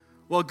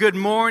Well, good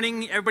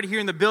morning, everybody here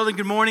in the building.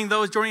 Good morning,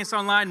 those joining us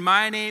online.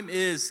 My name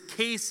is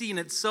Casey, and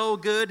it's so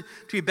good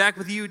to be back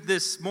with you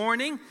this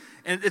morning.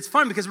 And it's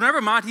fun because whenever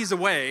Monty's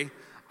away,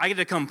 I get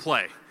to come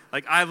play.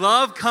 I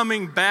love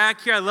coming back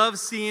here. I love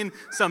seeing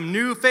some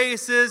new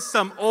faces,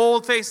 some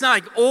old faces, not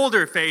like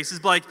older faces,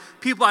 but like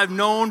people I've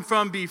known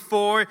from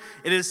before.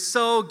 It is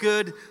so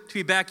good to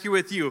be back here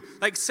with you.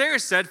 Like Sarah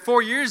said,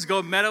 4 years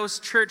ago, Meadows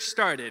Church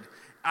started.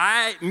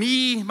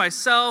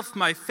 Myself,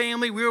 my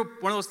family, we were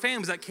one of those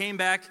families that came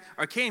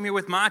here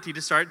with Monty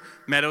to start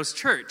Meadows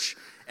Church.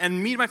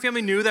 And me and my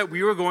family knew that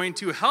we were going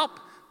to help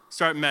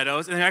start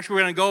Meadows, and actually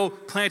we're going to go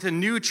plant a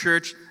new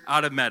church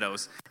out of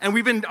Meadows. And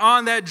we've been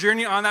on that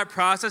journey, on that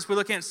process. We're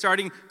looking at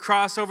starting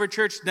Crossover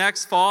Church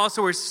next fall,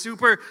 so we're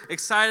super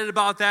excited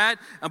about that.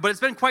 But it's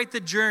been quite the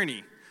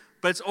journey.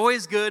 But it's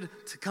always good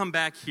to come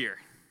back here.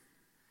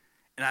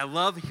 And I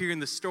love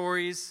hearing the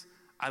stories.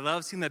 I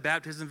love seeing the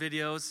baptism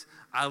videos.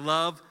 I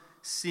love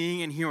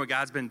seeing and hearing what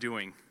God's been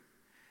doing.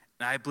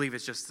 And I believe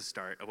it's just the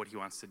start of what he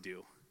wants to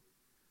do.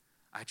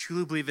 I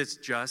truly believe it's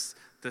just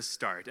the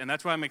start. And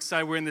that's why I'm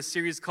excited. We're in this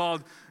series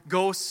called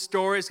Ghost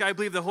Stories. I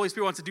believe the Holy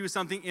Spirit wants to do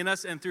something in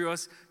us and through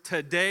us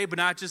today, but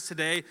not just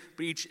today,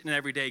 but each and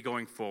every day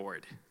going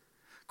forward.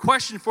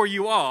 Question for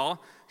you all.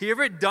 Have you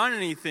ever done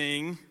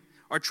anything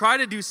or tried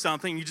to do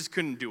something and you just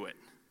couldn't do it?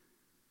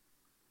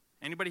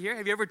 Anybody here?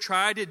 Have you ever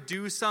tried to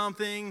do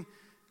something,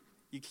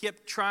 you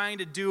kept trying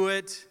to do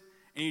it,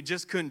 and you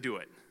just couldn't do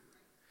it?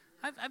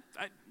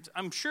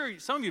 I'm sure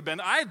some of you have been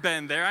there. I've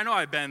been there. I know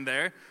I've been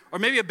there. Or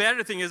maybe a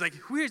better thing is,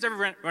 who here's ever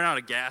run out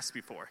of gas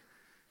before?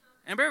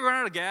 Anybody ever run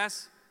out of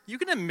gas? You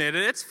can admit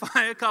it. It's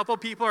fine. A couple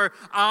people are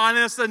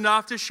honest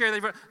enough to share.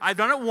 I've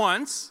done it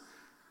once.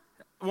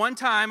 One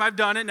time I've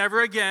done it,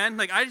 never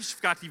again. I just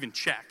forgot to even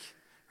check.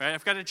 Right? I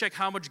forgot to check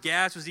how much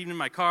gas was even in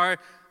my car.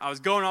 I was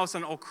going, all of a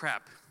sudden, oh,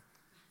 crap.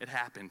 It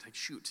happened.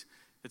 Shoot.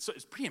 It's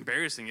pretty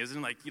embarrassing,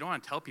 isn't it? You don't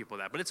want to tell people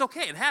that. But it's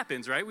okay. It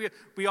happens, right?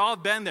 We all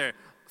have been there.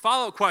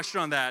 Follow-up question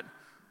on that.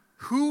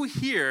 Who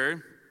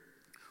here,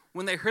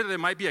 when they heard that there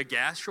might be a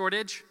gas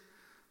shortage,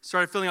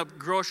 started filling up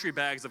grocery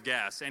bags of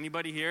gas?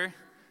 Anybody here?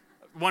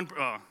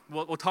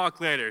 We'll talk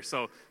later,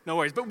 so no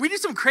worries. But we do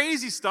some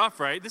crazy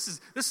stuff, right? This is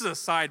a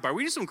sidebar.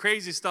 We do some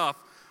crazy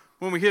stuff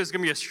when we hear there's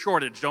going to be a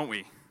shortage, don't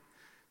we?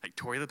 Like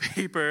toilet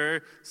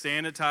paper,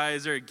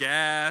 sanitizer,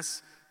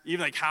 gas,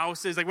 even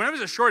houses. Whenever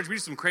there's a shortage, we do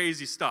some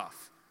crazy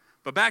stuff.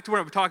 But back to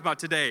what we're talking about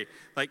today.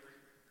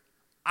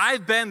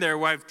 I've been there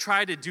where I've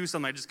tried to do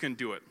something, I just couldn't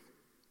do it.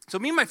 So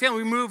me and my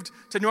family, we moved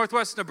to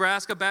northwest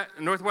Nebraska,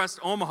 northwest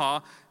Omaha,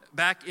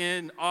 back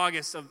in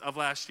August of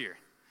last year.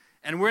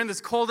 And we're in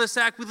this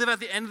cul-de-sac. We live at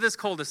the end of this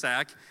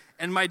cul-de-sac.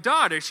 And my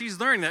daughter, she's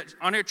learning that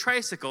on her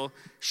tricycle,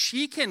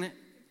 she can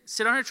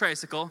sit on her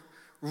tricycle,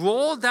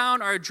 roll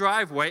down our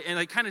driveway,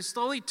 and kind of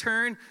slowly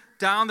turn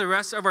down the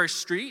rest of our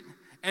street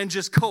and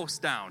just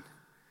coast down.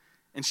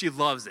 And she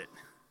loves it.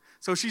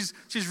 So she's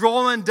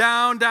rolling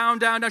down.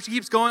 She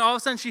keeps going. All of a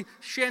sudden,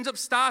 she ends up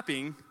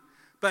stopping.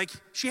 But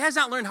she has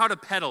not learned how to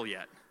pedal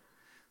yet.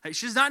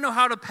 She does not know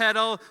how to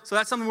pedal, so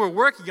that's something we're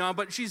working on.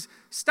 But she's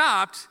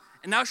stopped,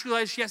 and now she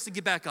realizes she has to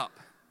get back up.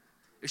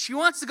 If she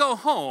wants to go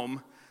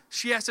home,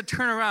 she has to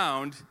turn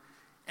around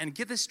and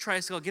get this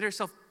tricycle, get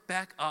herself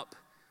back up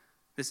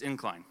this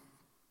incline.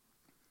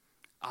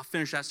 I'll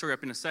finish that story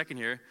up in a second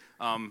here.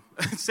 Around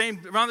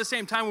the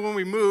same time when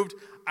we moved,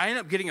 I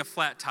ended up getting a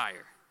flat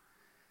tire.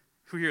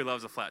 Who here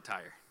loves a flat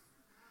tire?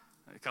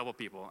 A couple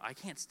people. I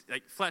can't,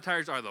 flat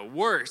tires are the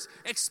worst,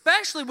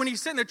 especially when you're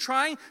sitting there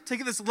trying to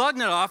get this lug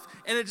nut off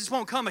and it just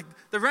won't come.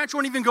 The wrench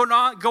won't even go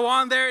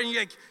on there, and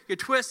you're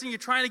twisting, you're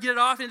trying to get it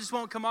off and it just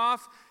won't come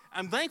off.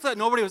 I'm thankful that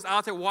nobody was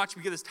out there watching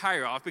me get this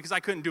tire off because I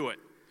couldn't do it.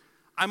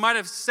 I might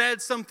have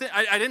said something.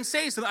 I didn't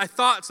say something. I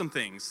thought some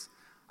things.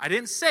 I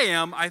didn't say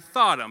them. I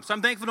thought them. So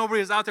I'm thankful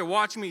nobody was out there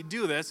watching me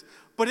do this,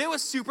 but it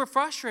was super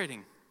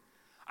frustrating.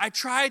 I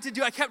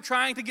kept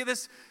trying to get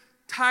this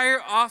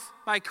tire off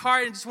my car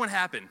and it just wouldn't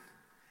happen.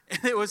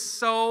 And it was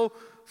so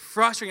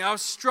frustrating. I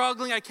was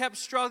struggling. I kept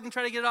struggling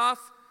trying to get it off.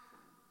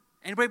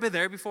 Anybody been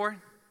there before?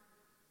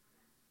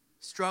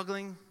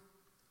 Struggling.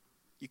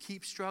 You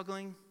keep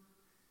struggling.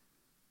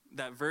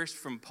 That verse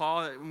from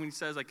Paul when he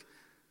says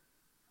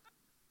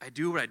I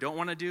do what I don't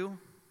want to do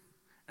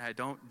and I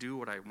don't do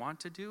what I want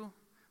to do.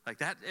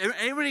 That.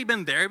 Anybody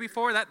been there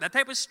before? That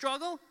type of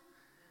struggle?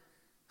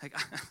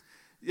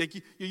 You're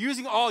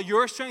using all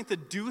your strength to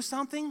do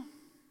something.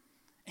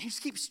 And you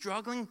just keep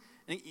struggling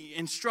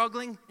and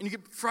struggling, and you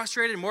get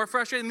frustrated and more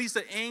frustrated, and leads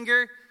to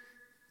anger.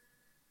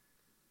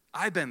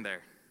 I've been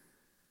there.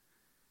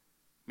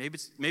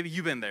 Maybe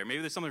you've been there.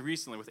 Maybe there's something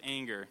recently with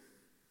anger,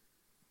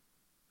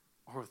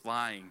 or with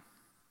lying,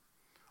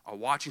 or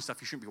watching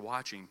stuff you shouldn't be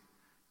watching,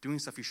 doing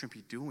stuff you shouldn't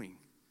be doing.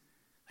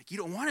 You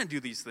don't want to do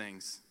these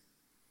things,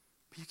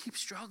 but you keep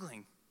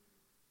struggling,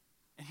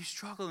 and you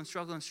struggle and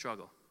struggle and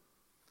struggle,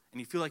 and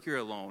you feel like you're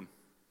alone.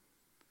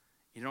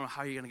 You don't know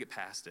how you're going to get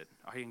past it,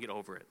 or how you're going to get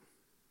over it.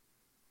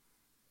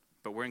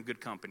 But we're in good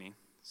company.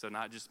 So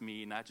not just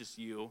me, not just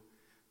you.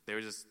 There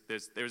was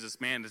this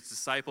man, this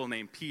disciple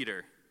named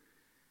Peter,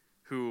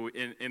 who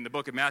in the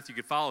book of Matthew,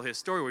 you could follow his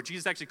story, where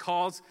Jesus actually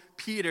calls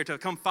Peter to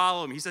come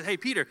follow him. He says, hey,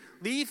 Peter,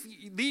 leave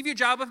your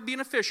job of being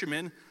a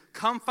fisherman.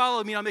 Come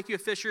follow me, and I'll make you a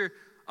fisher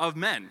of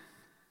men.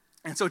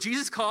 And so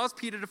Jesus calls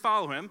Peter to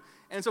follow him.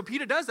 And so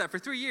Peter does that for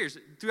 3 years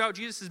throughout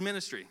Jesus'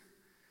 ministry.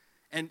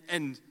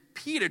 And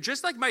Peter,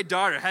 just like my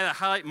daughter, had a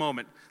highlight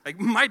moment. Like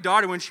my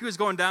daughter, when she was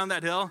going down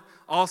that hill,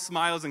 all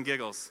smiles and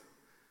giggles.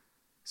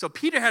 So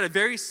Peter had a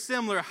very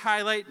similar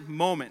highlight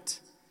moment.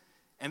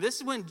 And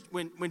this is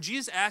when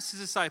Jesus asked his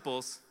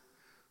disciples,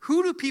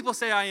 who do people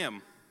say I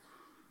am?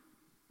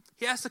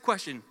 He asked the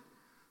question,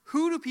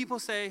 who do people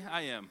say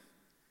I am?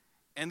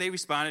 And they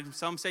responded,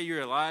 some say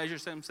you're Elijah,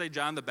 some say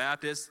John the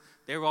Baptist.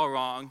 They were all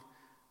wrong.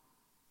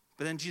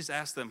 But then Jesus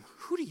asked them,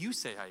 who do you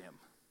say I am?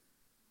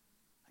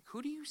 Like,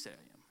 who do you say I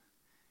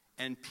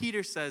am? And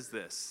Peter says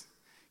this.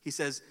 He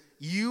says,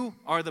 you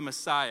are the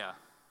Messiah.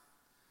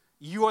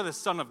 You are the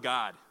Son of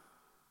God.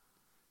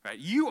 Right?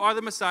 You are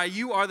the Messiah.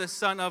 You are the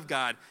Son of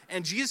God.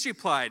 And Jesus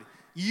replied,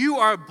 you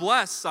are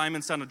blessed,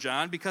 Simon, son of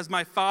John, because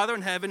my Father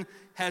in heaven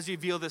has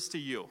revealed this to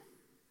you.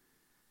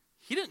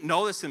 He didn't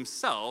know this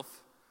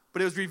himself,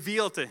 but it was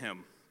revealed to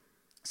him.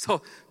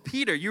 So,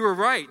 Peter, you were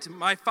right.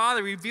 My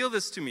Father revealed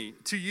this to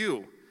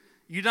you.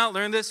 You did not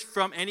learn this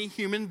from any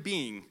human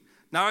being.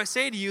 Now I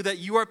say to you that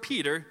you are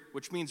Peter,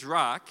 which means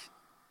rock,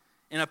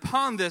 and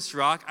upon this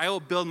rock I will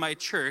build my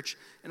church,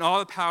 and all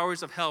the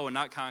powers of hell will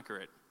not conquer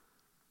it.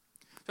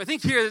 So I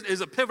think here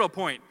is a pivotal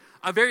point,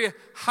 a very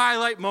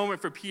highlight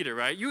moment for Peter,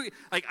 right?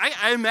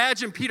 I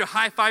imagine Peter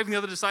high-fiving the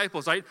other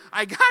disciples, right?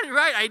 I got it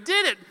right, I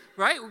did it,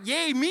 right?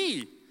 Yay,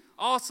 me.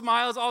 All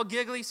smiles, all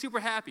giggly, super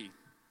happy,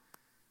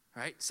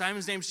 right?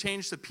 Simon's name's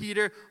changed to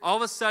Peter. All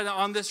of a sudden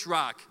on this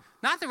rock,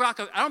 not the rock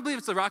of, I don't believe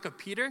it's the rock of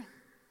Peter,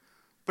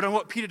 but on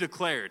what Peter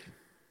declared.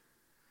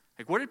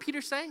 Like, what did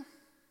Peter say?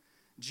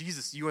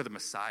 Jesus, you are the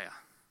Messiah.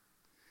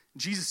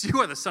 Jesus,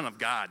 you are the Son of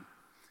God.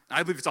 And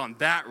I believe it's on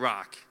that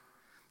rock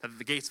that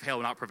the gates of hell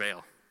will not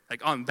prevail.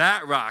 Like, on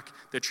that rock,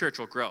 the church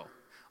will grow.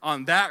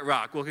 On that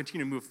rock, we'll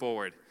continue to move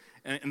forward,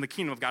 and the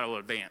kingdom of God will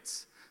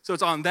advance. So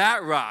it's on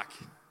that rock.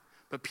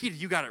 But Peter,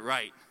 you got it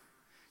right.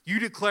 You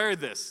declared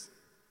this.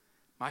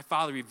 My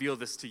Father revealed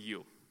this to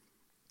you.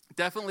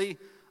 Definitely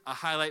a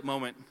highlight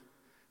moment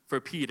for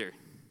Peter.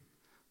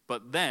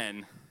 But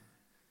then,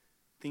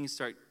 things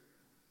start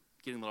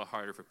getting a little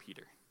harder for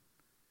Peter.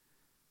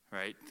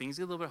 Right? Things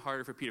get a little bit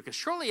harder for Peter. Because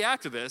shortly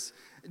after this,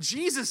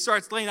 Jesus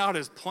starts laying out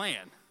his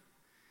plan.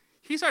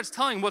 He starts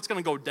telling him what's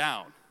going to go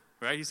down.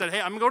 Right? He said, hey,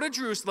 I'm going to go to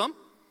Jerusalem.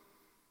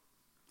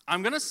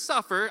 I'm going to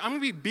suffer. I'm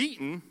going to be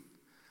beaten.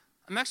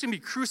 I'm actually going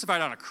to be crucified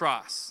on a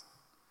cross.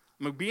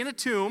 I'm going to be in a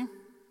tomb.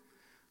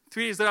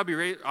 3 days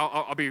later,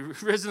 I'll be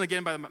risen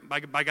again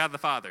by God the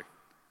Father.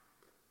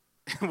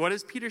 And what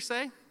does Peter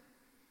say?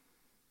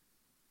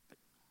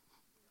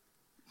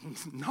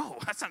 No,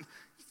 that's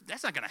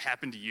not going to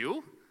happen to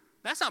you.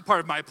 That's not part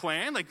of my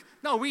plan. Like,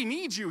 no, we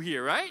need you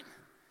here, right?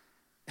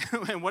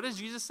 And what does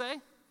Jesus say?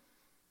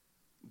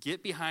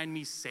 Get behind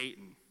me,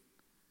 Satan.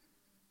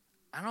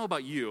 I don't know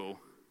about you.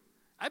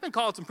 I've been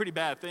called some pretty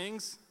bad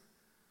things.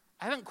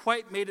 I haven't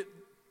quite made it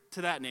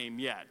to that name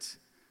yet.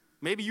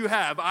 Maybe you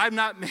have. I've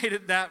not made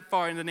it that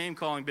far in the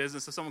name-calling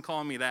business of someone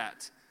calling me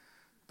that.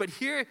 But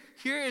here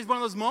is one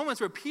of those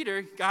moments where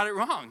Peter got it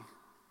wrong.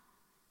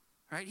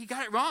 Right? He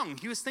got it wrong.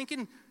 He was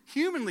thinking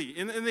humanly,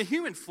 in the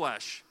human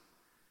flesh.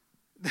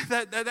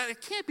 That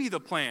can't be the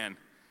plan.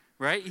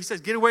 Right? He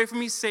says, get away from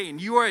me, Satan.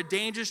 You are a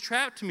dangerous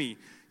trap to me.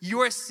 You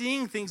are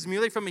seeing things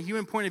merely from a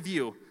human point of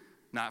view,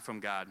 not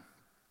from God.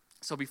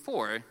 So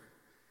before,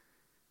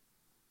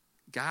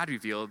 God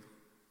revealed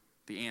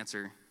the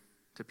answer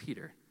to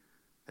Peter,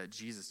 that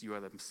Jesus, you are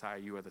the Messiah,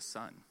 you are the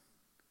Son.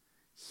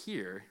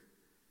 Here,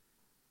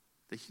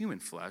 the human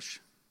flesh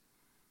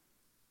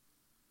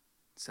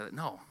said,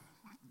 no,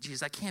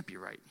 Jesus, that can't be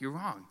right. You're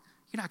wrong.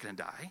 You're not going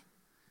to die.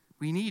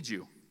 We need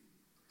you.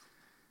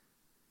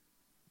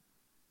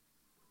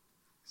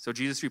 So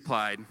Jesus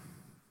replied,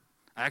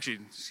 that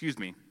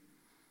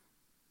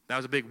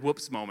was a big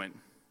whoops moment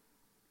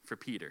for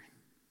Peter.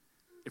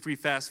 If we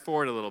fast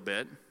forward a little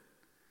bit,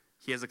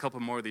 he has a couple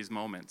more of these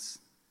moments.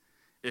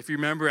 If you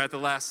remember at the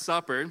Last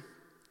Supper,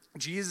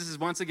 Jesus is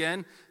once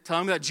again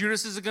telling them that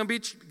Judas is going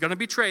to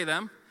betray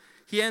them.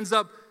 He ends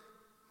up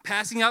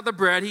passing out the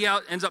bread. He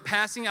ends up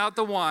passing out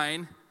the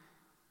wine.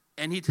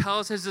 And he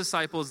tells his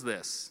disciples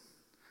this: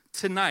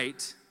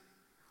 tonight,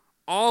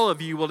 all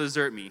of you will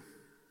desert me.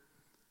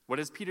 What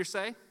does Peter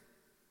say?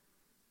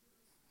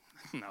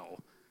 No,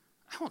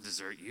 I won't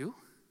desert you.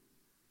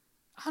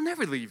 I'll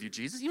never leave you,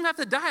 Jesus. You don't have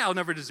to die. I'll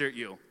never desert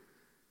you.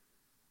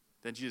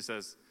 Then Jesus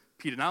says,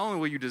 Peter, not only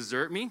will you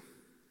desert me,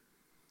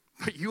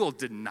 but you will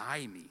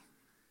deny me.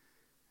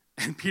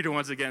 And Peter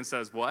once again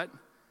says, what?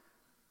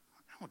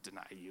 I won't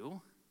deny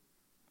you.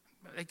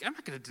 I'm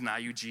not going to deny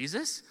you,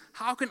 Jesus.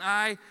 How can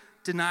I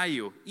deny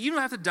you? You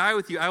don't have to die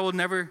with you. I will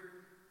never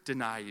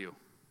deny you.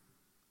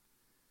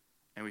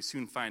 And we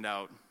soon find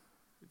out,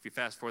 if you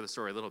fast forward the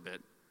story a little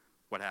bit,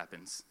 what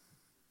happens.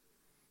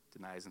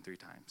 Denies him 3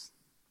 times.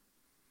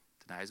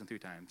 Denies him 3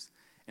 times.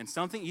 And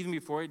something even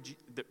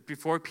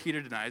before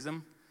Peter denies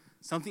him,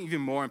 something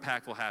even more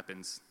impactful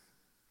happens.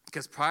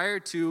 Because prior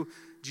to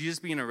Jesus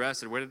being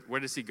arrested, where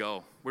does he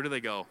go? Where do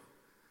they go?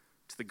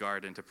 To the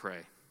garden to pray.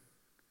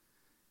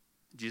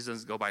 Jesus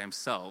doesn't go by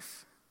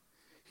himself.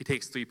 He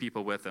takes 3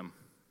 people with him: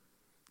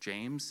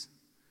 James,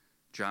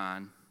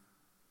 John,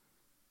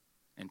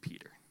 and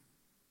Peter.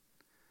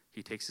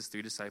 He takes his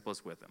 3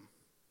 disciples with him.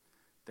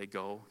 They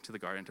go to the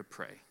garden to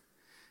pray.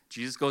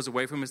 Jesus goes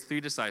away from his 3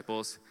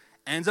 disciples,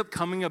 ends up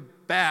coming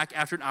back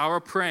after an hour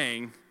of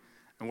praying.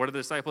 And what are the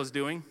disciples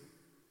doing?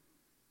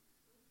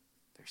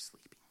 They're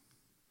sleeping.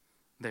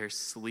 They're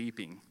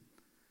sleeping.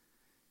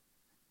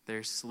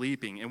 They're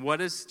sleeping. And what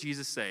does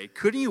Jesus say?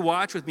 Couldn't you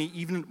watch with me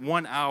even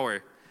 1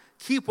 hour?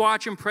 Keep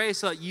watch and pray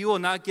so that you will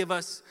not give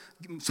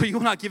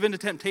in to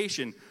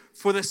temptation.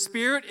 For the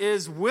spirit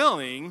is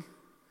willing,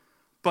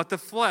 but the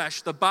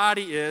flesh, the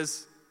body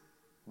is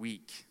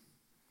weak.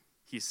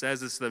 He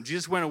says this to them.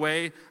 Jesus went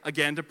away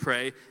again to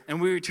pray,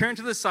 and we returned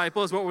to the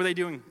disciples. What were they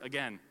doing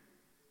again?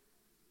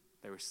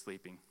 They were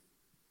sleeping.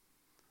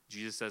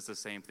 Jesus says the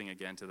same thing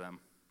again to them.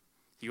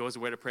 He goes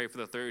away to pray for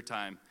the 3rd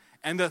time.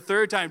 And the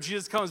 3rd time,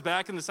 Jesus comes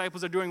back, and the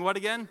disciples are doing what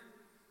again?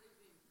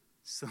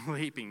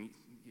 Sleeping.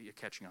 You're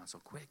catching on so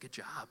quick. Good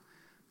job.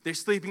 They're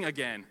sleeping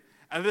again.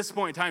 At this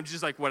point in time, Jesus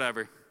is like,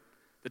 whatever.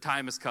 The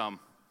time has come.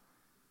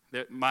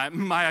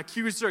 My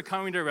accusers are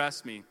coming to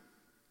arrest me.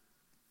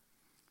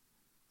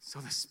 So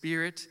the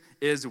spirit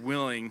is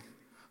willing,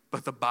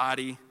 but the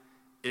body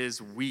is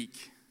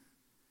weak.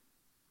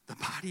 The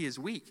body is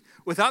weak.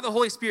 Without the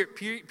Holy Spirit,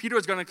 Peter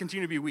is going to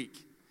continue to be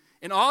weak.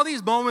 In all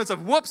these moments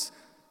of whoops,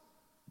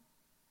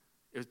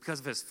 it was because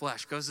of his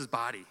flesh, because of his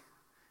body.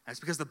 That's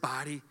because the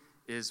body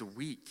is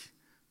weak.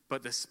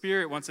 But the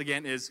spirit, once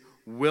again, is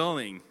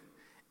willing.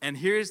 And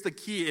here's the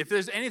key. If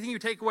there's anything you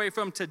take away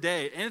from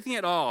today, anything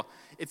at all,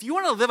 if you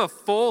want to live a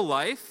full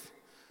life,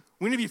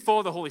 we need to be full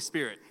of the Holy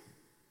Spirit.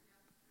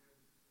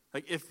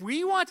 Like, if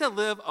we want to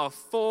live a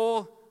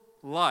full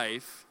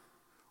life,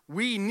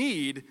 we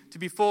need to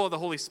be full of the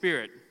Holy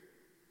Spirit.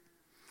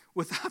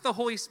 Without the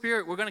Holy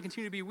Spirit, we're going to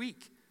continue to be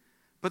weak.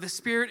 But the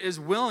Spirit is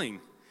willing.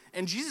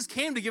 And Jesus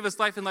came to give us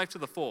life and life to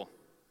the full.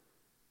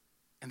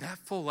 And that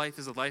full life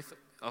is a life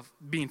of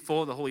being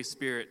full of the Holy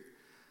Spirit.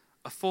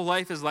 A full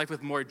life is a life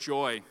with more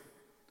joy,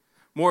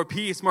 more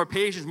peace, more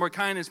patience, more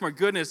kindness, more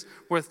goodness,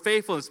 more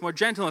faithfulness, more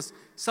gentleness,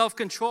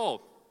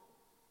 self-control.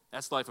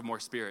 That's the life of more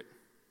Spirit.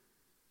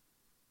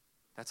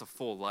 That's a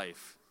full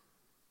life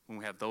when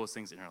we have those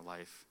things in our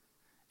life.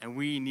 And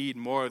we need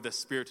more of the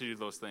Spirit to do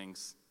those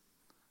things.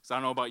 So I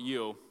don't know about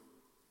you,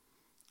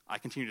 I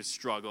continue to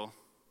struggle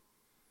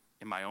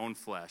in my own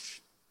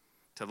flesh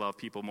to love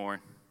people more.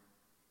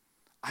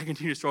 I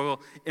continue to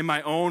struggle in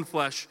my own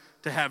flesh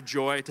to have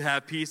joy, to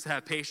have peace, to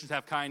have patience, to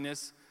have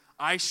kindness.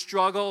 I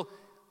struggle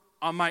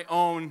on my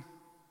own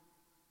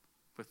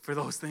for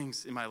those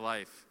things in my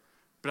life.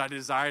 But I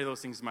desire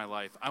those things in my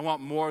life. I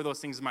want more of those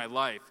things in my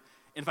life.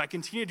 And if I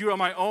continue to do it on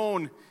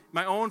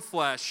my own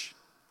flesh,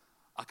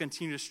 I'll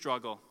continue to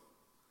struggle.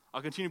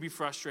 I'll continue to be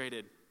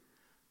frustrated.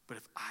 But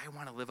if I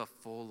want to live a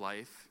full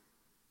life,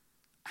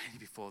 I need to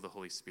be full of the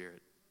Holy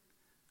Spirit.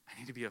 I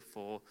need to be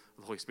full of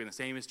the Holy Spirit. The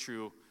same is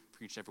true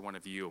for each and every one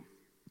of you.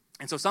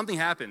 And so something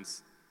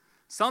happens.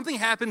 Something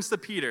happens to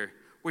Peter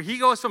where he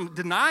goes from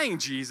denying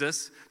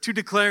Jesus to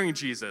declaring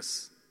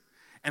Jesus.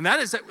 And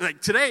that is,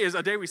 like, today is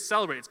a day we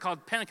celebrate. It's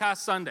called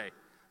Pentecost Sunday.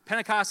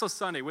 Pentecostal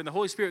Sunday, when the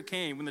Holy Spirit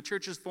came, when the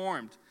church is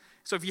formed.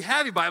 So if you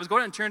have your Bibles, go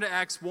ahead and turn to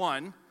Acts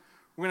 1.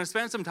 We're going to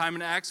spend some time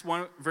in Acts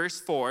 1, verse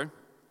 4.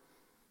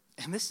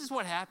 And this is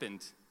what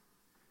happened.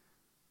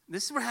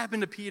 This is what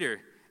happened to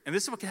Peter. And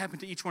this is what can happen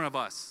to each one of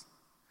us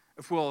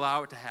if we'll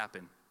allow it to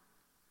happen.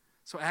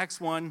 So Acts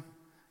 1,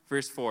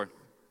 verse 4.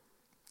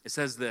 It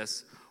says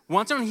this.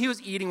 Once when he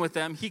was eating with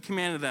them, he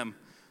commanded them,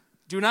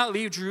 "Do not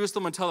leave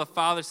Jerusalem until the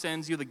Father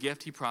sends you the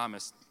gift he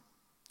promised.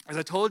 As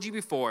I told you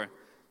before,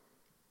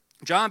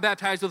 John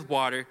baptized with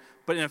water,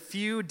 but in a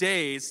few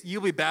days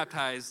you'll be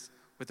baptized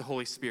with the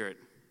Holy Spirit."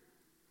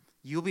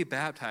 You'll be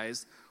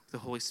baptized with the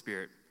Holy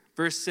Spirit.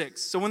 Verse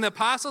 6. So when the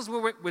apostles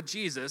were with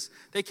Jesus,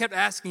 they kept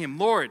asking him,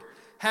 "Lord,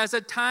 has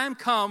a time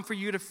come for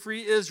you to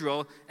free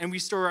Israel and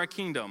restore our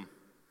kingdom?"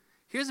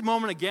 Here's a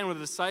moment again where the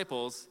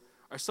disciples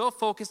are so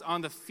focused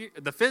on the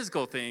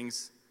physical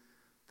things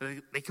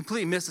that they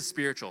completely miss the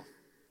spiritual.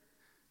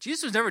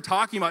 Jesus was never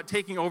talking about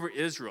taking over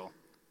Israel.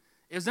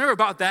 It was never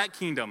about that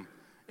kingdom.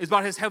 It was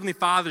about his heavenly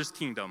Father's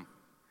kingdom.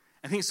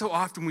 I think so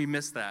often we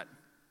miss that.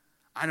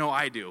 I know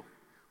I do.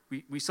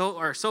 We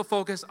are so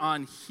focused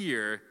on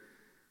here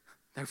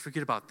that we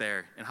forget about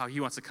there and how he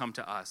wants to come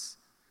to us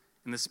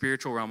in the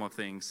spiritual realm of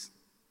things.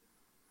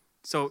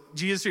 So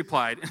Jesus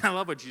replied, and I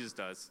love what Jesus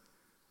does.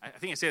 I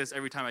think I say this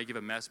every time I give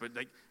a message,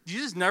 but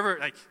Jesus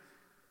never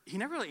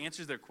really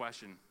answers their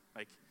question.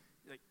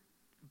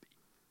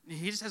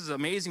 He just has an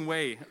amazing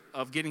way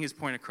of getting his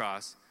point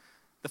across.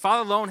 The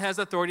Father alone has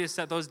authority to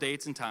set those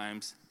dates and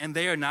times, and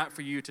they are not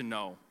for you to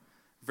know.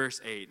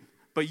 Verse 8.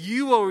 But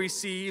you will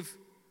receive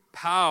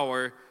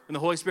power when the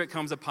Holy Spirit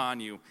comes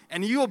upon you.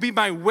 And you will be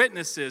my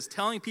witnesses,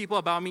 telling people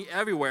about me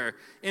everywhere,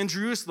 in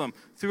Jerusalem,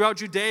 throughout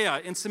Judea,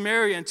 in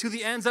Samaria, and to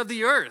the ends of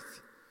the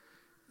earth.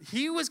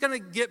 He was going to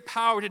get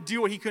power to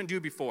do what he couldn't do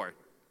before.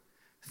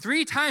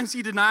 3 times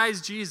he denies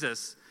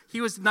Jesus.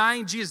 He was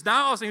denying Jesus.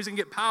 Now all of a sudden he's going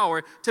to get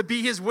power to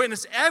be his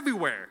witness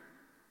everywhere.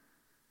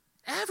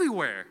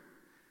 Everywhere.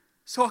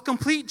 So a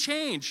complete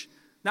change,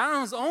 not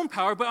on his own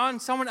power, but on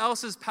someone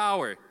else's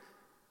power.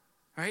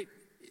 Right?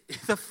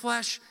 The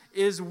flesh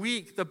is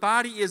weak. The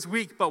body is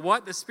weak. But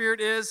what? The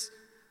Spirit is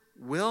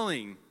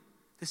willing.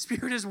 The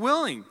Spirit is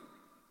willing.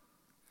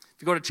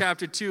 If you go to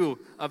chapter 2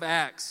 of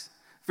Acts,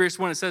 verse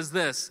 1, it says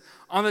this.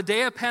 On the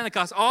day of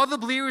Pentecost, all the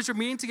believers were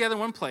meeting together in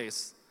one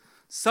place.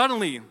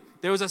 Suddenly,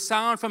 there was a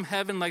sound from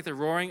heaven like the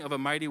roaring of a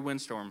mighty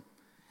windstorm,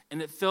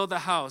 and it filled the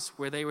house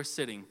where they were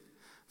sitting.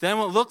 Then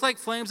what looked like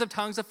flames of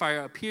tongues of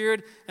fire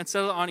appeared and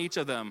settled on each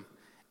of them.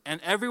 And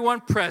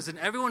everyone present,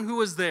 everyone who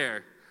was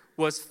there,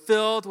 was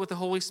filled with the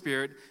Holy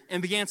Spirit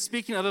and began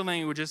speaking other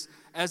languages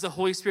as the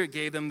Holy Spirit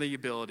gave them the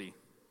ability.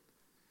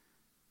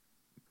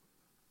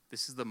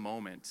 This is the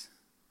moment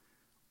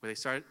where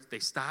they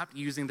stopped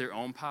using their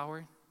own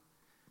power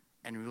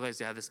and realized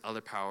they had this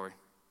other power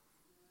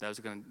that was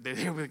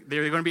they were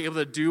going to be able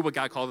to do what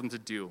God called them to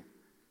do.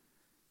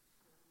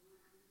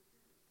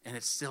 And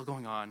it's still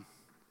going on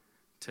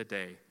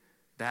today.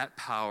 That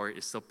power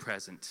is still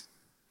present.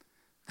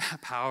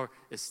 That power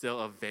is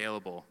still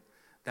available.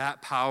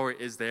 That power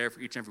is there for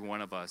each and every one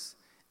of us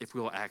if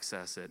we will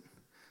access it.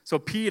 So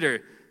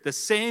Peter, the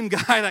same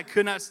guy that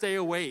could not stay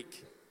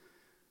awake,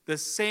 the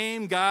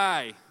same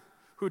guy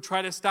who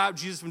tried to stop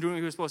Jesus from doing what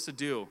he was supposed to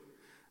do,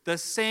 the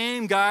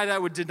same guy that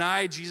would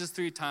deny Jesus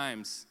 3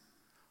 times,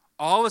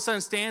 all of a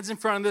sudden stands in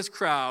front of this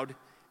crowd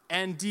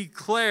and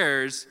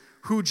declares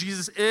who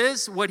Jesus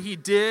is, what he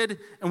did,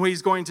 and what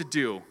he's going to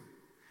do.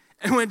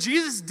 And when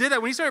Jesus did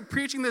that, when he started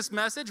preaching this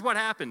message, what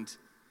happened?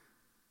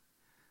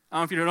 I don't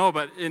know if you don't know,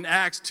 but in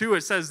Acts 2,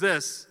 it says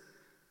this.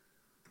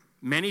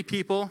 Many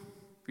people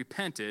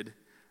repented,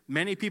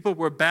 many people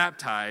were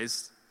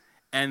baptized,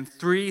 and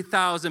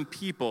 3,000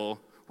 people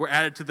were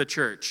added to the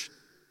church.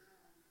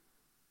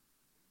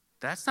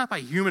 That's not by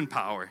human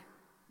power.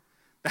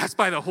 That's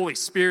by the Holy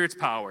Spirit's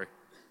power.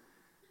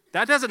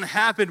 That doesn't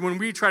happen when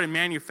we try to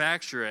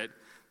manufacture it.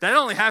 That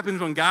only happens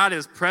when God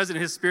is present,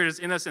 his Spirit is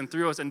in us and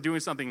through us and doing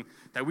something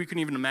that we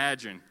couldn't even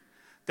imagine.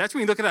 That's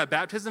when you look at that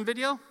baptism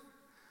video.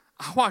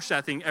 I watch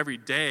that thing every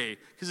day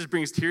because it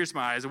brings tears to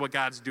my eyes of what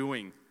God's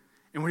doing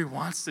and what he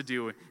wants to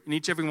do in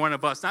each and every one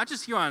of us, not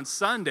just here on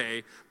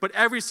Sunday, but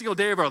every single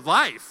day of our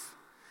life.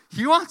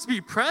 He wants to be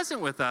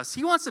present with us.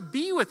 He wants to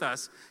be with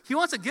us. He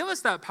wants to give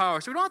us that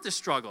power so we don't have to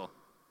struggle,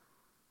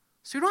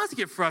 so we don't have to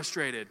get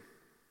frustrated.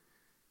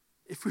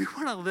 If we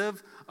want to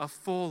live a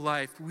full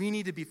life, we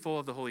need to be full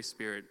of the Holy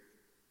Spirit.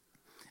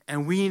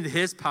 And we need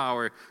his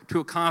power to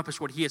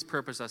accomplish what he has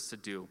purposed us to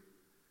do.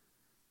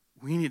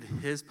 We need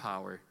his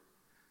power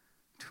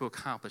to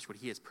accomplish what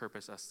he has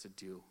purposed us to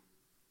do.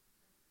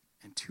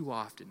 And too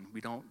often,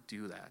 we don't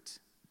do that.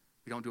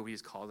 We don't do what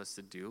he's called us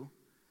to do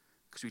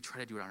because we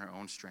try to do it on our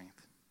own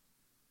strength,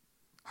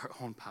 our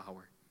own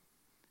power,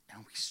 and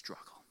we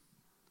struggle.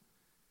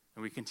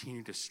 And we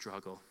continue to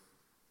struggle.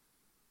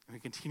 And we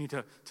continue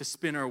to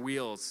spin our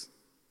wheels,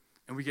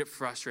 and we get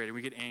frustrated,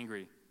 we get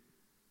angry,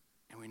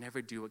 and we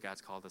never do what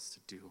God's called us to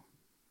do.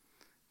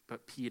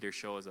 But Peter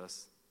shows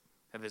us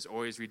that there's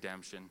always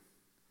redemption.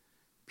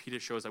 Peter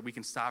shows that we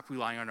can stop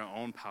relying on our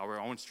own power,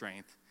 our own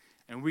strength,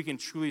 and we can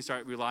truly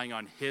start relying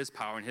on his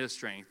power and his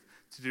strength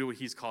to do what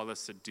he's called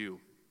us to do.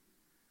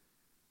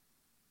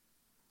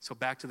 So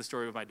back to the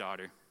story of my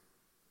daughter.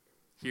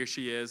 Here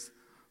she is,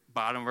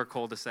 bottom of her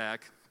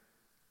cul-de-sac.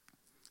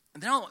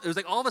 And then it was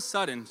like all of a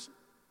sudden,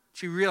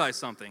 she realized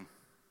something.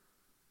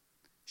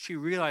 She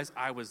realized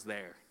I was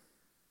there.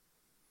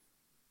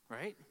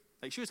 Right?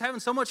 Like she was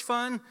having so much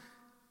fun,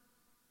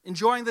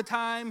 enjoying the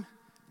time,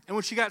 and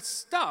when she got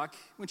stuck,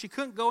 when she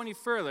couldn't go any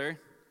further,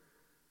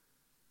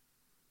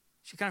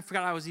 she kind of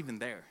forgot I was even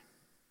there.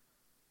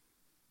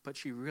 But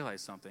she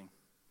realized something,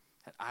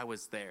 that I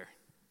was there.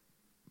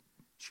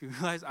 She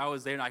realized I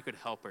was there and I could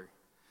help her.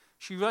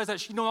 She realized that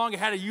she no longer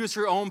had to use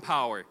her own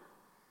power.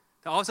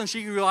 That all of a sudden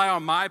she could rely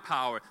on my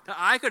power. That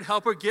I could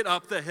help her get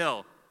up the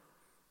hill.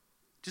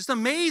 Just an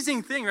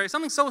amazing thing, right?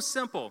 Something so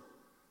simple.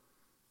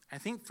 I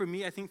think for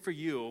me, I think for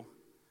you,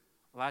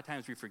 a lot of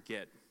times we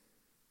forget.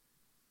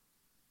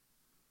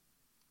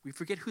 We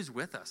forget who's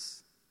with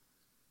us.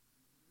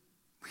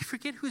 We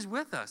forget who's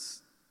with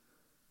us.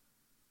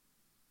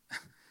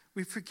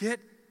 We forget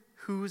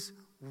who's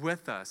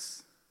with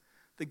us.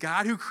 The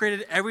God who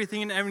created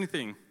everything and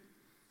everything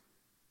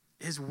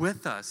is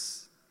with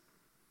us.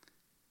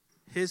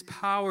 His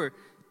power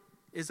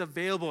is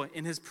available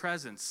in his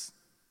presence.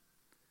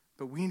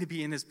 But we need to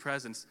be in his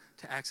presence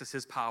to access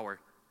his power.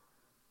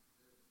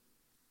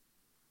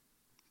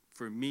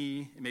 For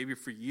me, and maybe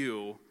for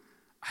you,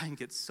 I can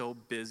get so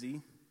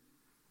busy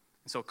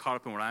and so caught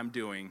up in what I'm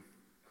doing,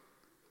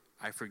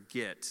 I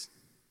forget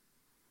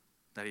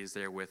that he's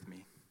there with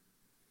me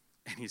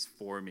and he's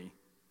for me.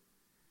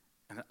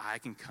 and that I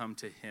can come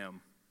to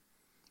him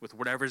with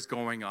whatever's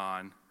going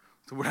on,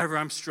 with whatever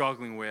I'm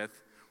struggling with,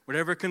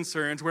 whatever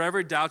concerns,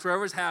 whatever doubts,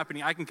 whatever's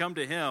happening, I can come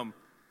to him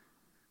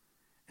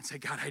and say,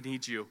 God, I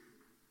need you.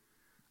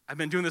 I've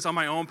been doing this on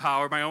my own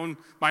power,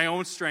 my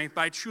own strength,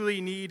 but I truly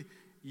need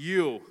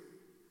you.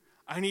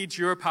 I need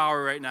your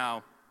power right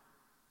now.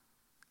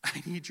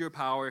 I need your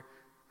power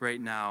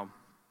right now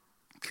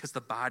because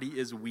the body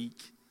is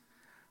weak,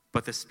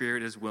 but the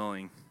spirit is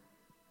willing.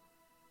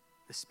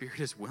 The spirit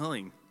is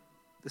willing.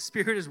 The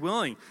spirit is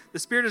willing. The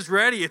spirit is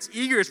ready. It's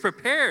eager. It's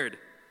prepared.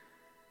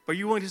 But are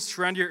you willing to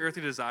surrender your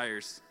earthly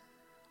desires?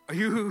 Are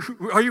you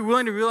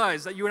willing to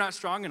realize that you are not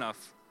strong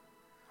enough?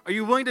 Are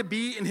you willing to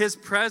be in his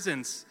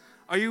presence?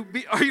 Are you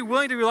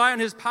willing to rely on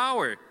his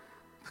power?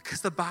 Because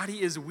the body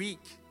is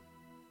weak,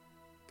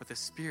 but the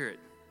spirit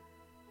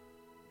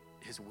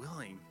is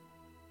willing.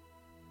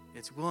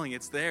 It's willing.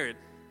 It's there.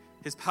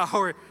 His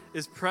power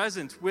is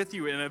present with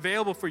you and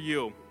available for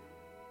you.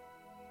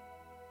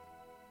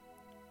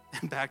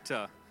 And back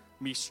to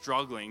me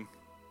struggling,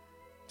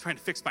 trying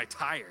to fix my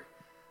tire.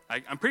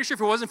 I'm pretty sure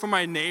if it wasn't for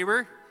my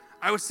neighbor,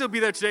 I would still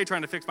be there today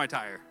trying to fix my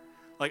tire.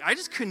 I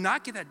just could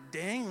not get that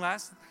dang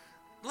last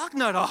lug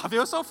nut off. It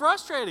was so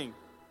frustrating.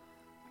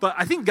 But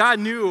I think God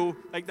knew,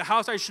 the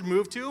house I should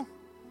move to,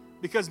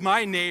 because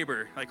my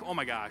neighbor, oh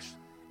my gosh,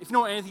 if you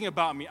know anything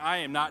about me, I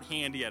am not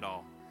handy at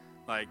all.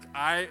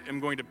 I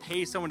am going to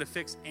pay someone to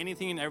fix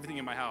anything and everything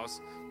in my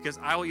house, because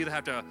I will either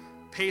have to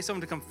pay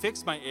someone to come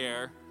fix my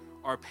air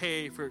or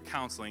pay for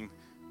counseling,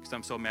 because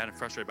I'm so mad and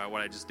frustrated by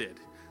what I just did.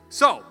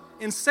 So,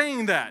 in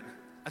saying that,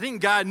 I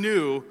think God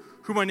knew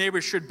who my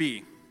neighbor should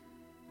be.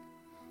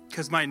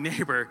 Because my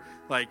neighbor,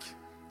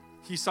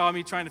 he saw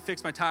me trying to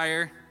fix my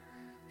tire.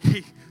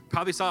 He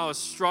probably saw I was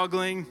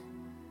struggling.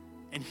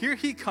 And here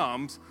he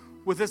comes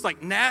with this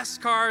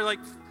NASCAR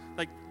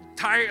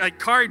tire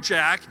car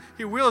jack.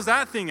 He wheels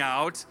that thing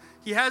out.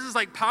 He has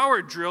this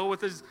power drill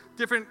with his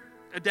different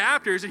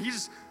adapters, and he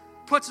just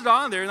puts it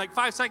on there, and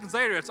 5 seconds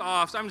later it's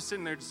off. So I'm just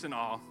sitting there just in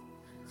awe.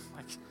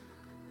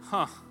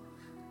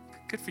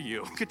 Good for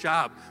you. Good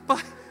job.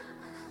 But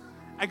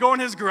I go in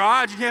his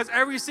garage, and he has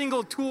every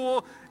single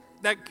tool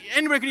that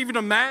anybody could even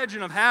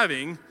imagine of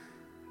having.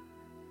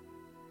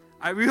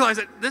 I realize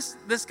that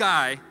this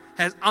guy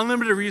has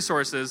unlimited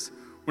resources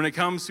when it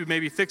comes to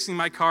maybe fixing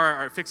my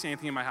car or fixing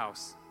anything in my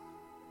house.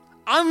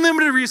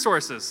 Unlimited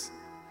resources.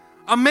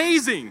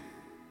 Amazing.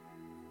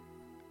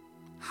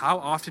 How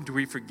often do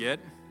we forget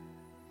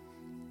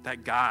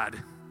that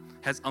God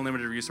has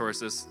unlimited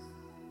resources?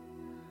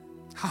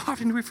 How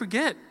often do we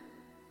forget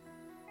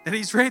that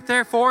he's right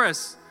there for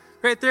us,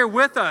 right there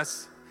with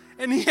us,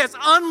 and he has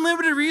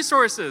unlimited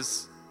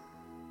resources,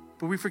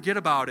 but we forget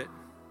about it.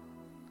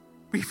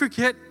 We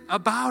forget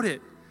about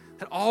it,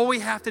 that all we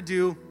have to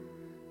do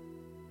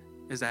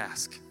is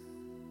ask.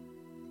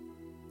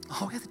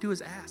 All we have to do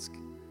is ask.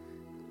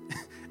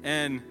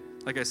 And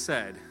like I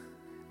said,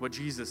 what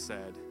Jesus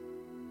said,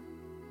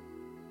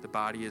 the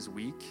body is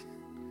weak,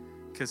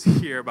 because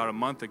here about a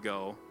month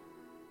ago,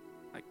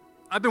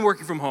 I've been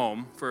working from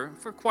home for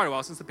quite a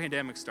while, since the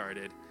pandemic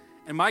started,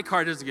 and my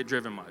car doesn't get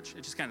driven much.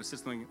 It just kind of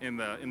sits in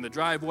the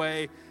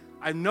driveway.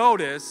 I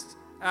noticed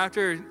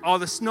after all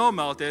the snow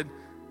melted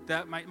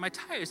that my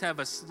tires have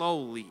a slow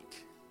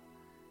leak.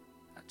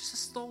 Just a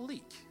slow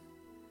leak.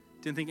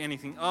 Didn't think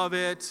anything of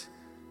it.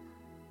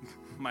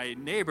 My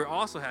neighbor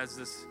also has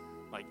this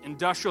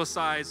industrial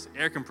size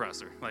air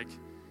compressor,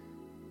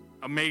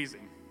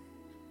 amazing,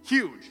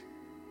 huge,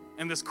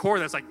 and this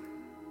cord that's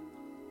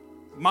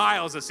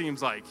miles, it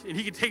seems like, and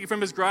he could take it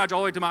from his garage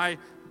all the way to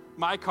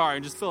my car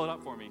and just fill it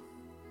up for me.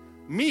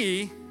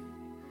 Me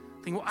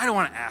thinking, I don't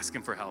want to ask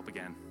him for help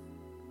again.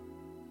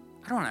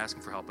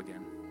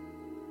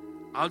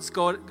 I'll just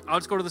go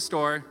to the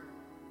store.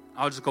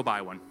 I'll just go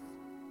buy one.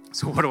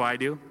 So what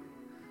do?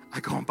 I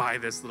go and buy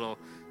this little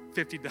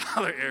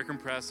 $50 air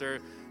compressor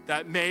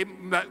that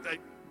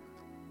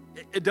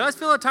it does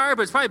fill a tire,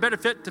 but it's probably better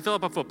fit to fill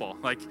up a football.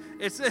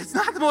 It's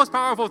not the most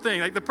powerful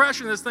thing. The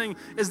pressure in this thing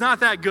is not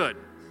that good.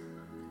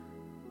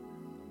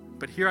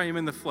 But here I am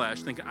in the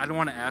flesh thinking, I don't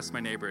want to ask my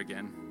neighbor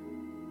again.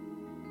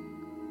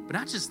 But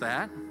not just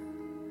that.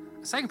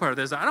 The second part of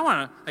this, I don't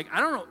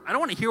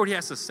want to hear what he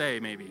has to say,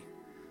 maybe.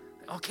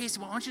 Oh, Casey,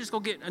 why don't you just go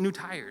get new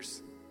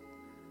tires?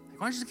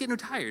 Why don't you just get new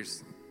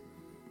tires?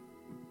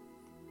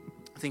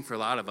 I think for a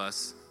lot of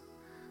us,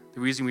 the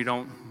reason we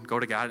don't go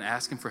to God and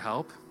ask him for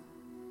help,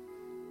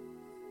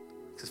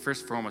 because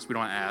first and foremost, we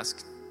don't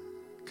ask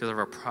because of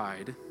our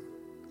pride.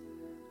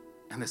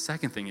 And the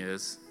second thing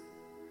is,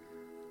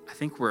 I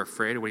think we're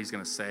afraid of what he's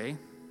going to say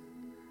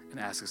and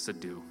ask us to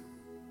do.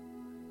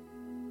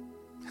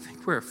 I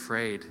think we're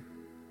afraid of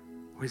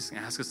what he's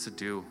going to ask us to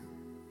do.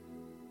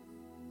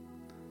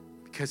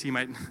 Because he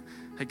might,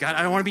 God,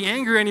 I don't want to be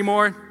angry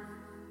anymore.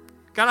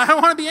 God, I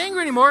don't want to be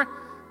angry anymore.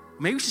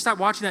 Maybe we should stop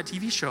watching that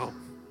TV show.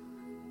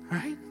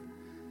 Right?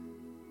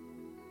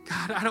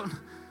 God,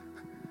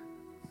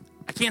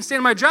 I can't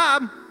stand my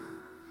job.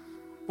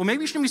 Well,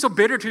 maybe you shouldn't be so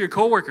bitter to your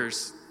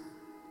coworkers.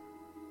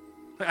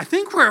 I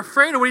think we're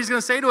afraid of what he's going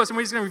to say to us and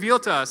what he's going to reveal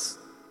to us.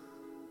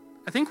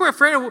 I think we're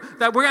afraid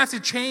that we're going to have to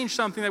change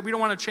something that we don't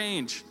want to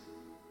change.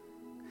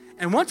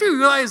 And once we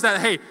realize that,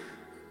 hey,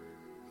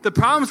 the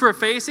problems we're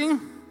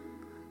facing,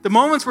 the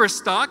moments we're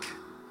stuck,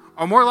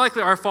 are more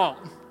likely our fault.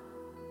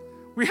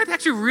 We have to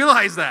actually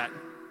realize that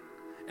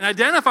and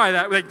identify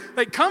that.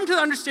 Like come to the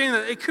understanding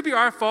that it could be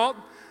our fault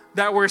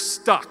that we're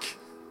stuck,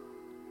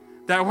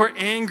 that we're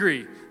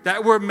angry,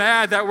 that we're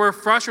mad, that we're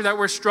frustrated, that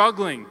we're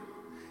struggling.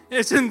 And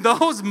it's in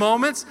those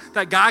moments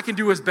that God can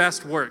do his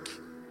best work.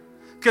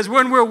 Because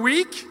when we're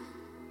weak,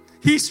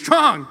 he's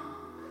strong.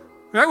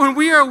 Right? When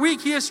we are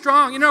weak, he is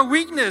strong. In our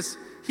weakness,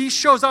 he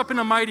shows up in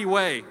a mighty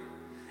way.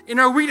 In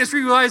our weakness,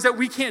 we realize that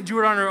we can't do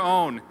it on our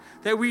own,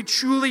 that we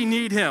truly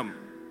need him.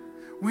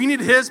 We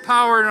need his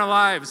power in our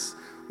lives.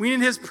 We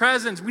need his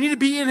presence. We need to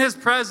be in his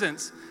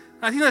presence.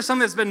 And I think that's something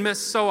that's been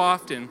missed so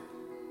often,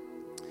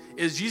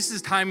 is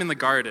Jesus' time in the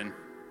garden.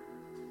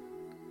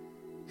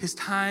 His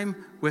time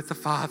with the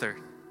Father.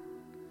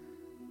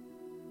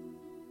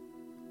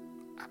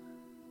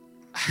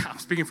 I'm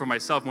speaking for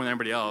myself more than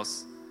anybody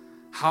else.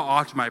 How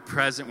often am I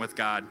present with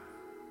God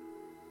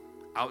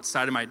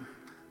outside of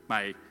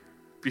my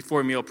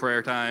before meal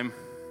prayer time,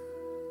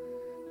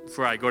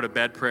 before I go to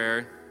bed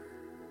prayer?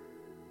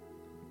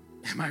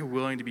 Am I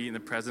willing to be in the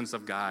presence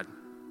of God?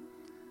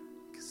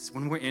 Because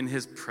when we're in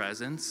his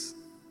presence,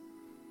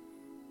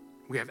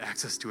 we have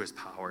access to his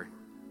power.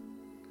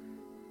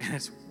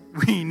 And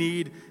we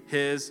need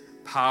his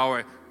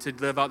power to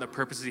live out the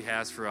purposes he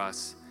has for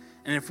us.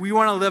 And if we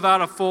want to live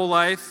out a full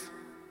life,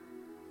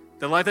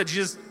 the life that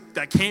Jesus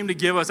that came to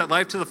give us, that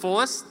life to the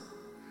fullest,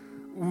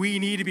 we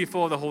need to be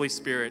full of the Holy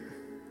Spirit.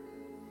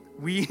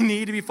 We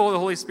need to be full of the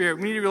Holy Spirit.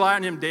 We need to rely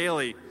on him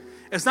daily.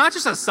 It's not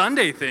just a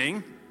Sunday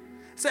thing.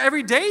 It's an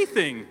everyday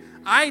thing.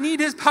 I need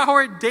his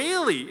power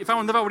daily if I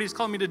want to live out what he's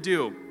called me to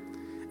do.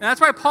 And that's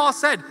why Paul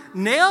said,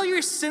 nail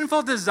your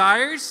sinful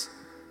desires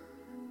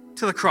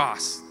to the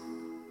cross.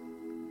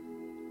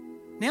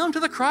 Nail them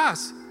to the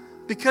cross.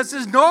 Because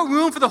there's no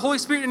room for the Holy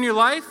Spirit in your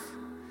life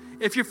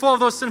if you're full of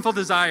those sinful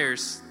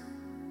desires.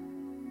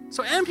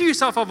 So empty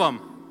yourself of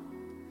them.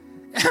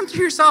 Empty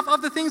yourself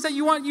of the things that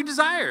you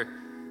desire.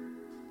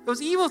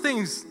 Those evil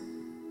things.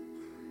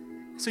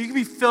 So you can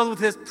be filled with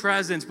his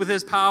presence, with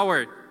his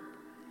power.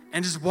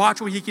 And just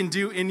watch what he can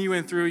do in you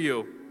and through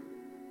you.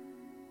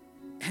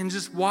 And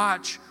just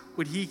watch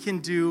what he can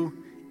do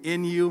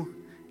in you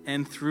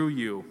and through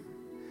you.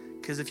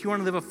 Because if you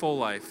want to live a full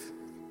life,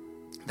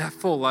 that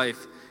full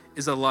life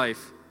is a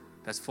life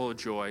that's full of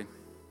joy,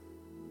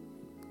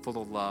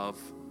 full of love,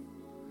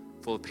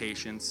 full of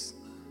patience,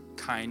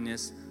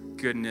 kindness,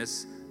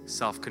 goodness,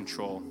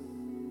 self-control.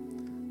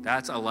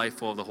 That's a life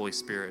full of the Holy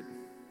Spirit.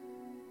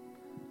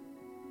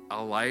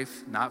 A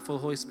life not full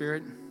of the Holy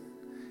Spirit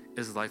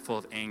is a life full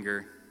of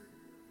anger,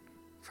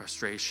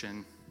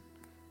 frustration,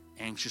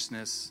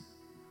 anxiousness,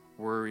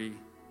 worry,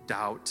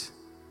 doubt,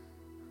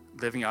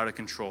 living out of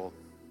control.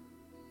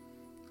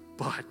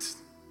 But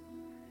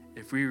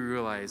if we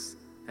realize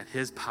that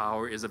his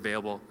power is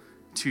available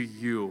to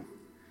you,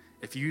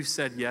 if you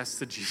said yes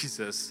to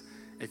Jesus,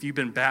 if you've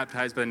been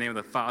baptized by the name of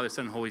the Father,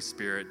 Son, and Holy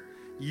Spirit,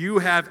 you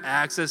have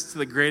access to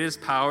the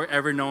greatest power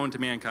ever known to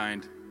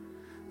mankind.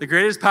 The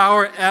greatest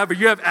power ever.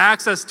 You have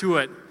access to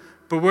it,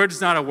 but we're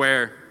just not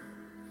aware.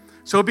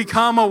 So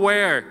become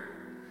aware.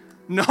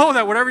 Know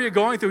that whatever you're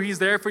going through, he's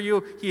there for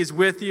you. He is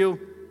with you.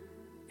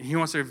 And he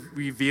wants to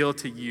reveal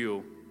to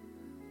you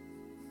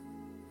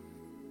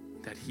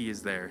that he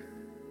is there.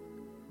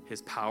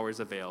 His power is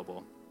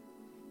available.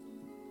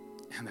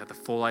 And that the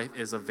full life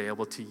is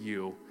available to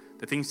you.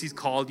 The things he's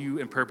called you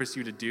and purposed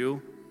you to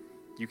do,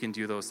 you can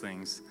do those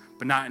things.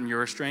 But not in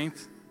your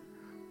strength,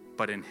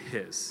 but in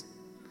his.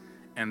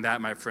 And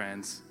that, my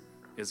friends,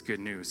 is good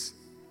news.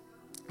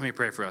 Let me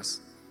pray for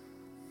us.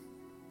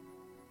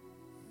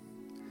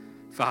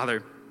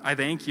 Father, I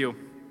thank you.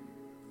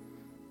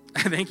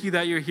 I thank you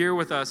that you're here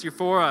with us. You're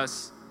for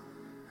us.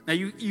 Now,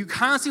 you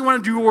constantly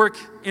want to do work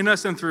in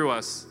us and through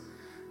us.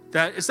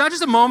 That it's not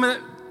just a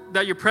moment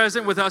that you're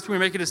present with us when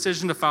we make a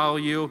decision to follow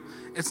you.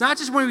 It's not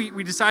just when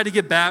we decide to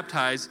get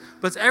baptized,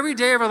 but it's every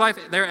day of our life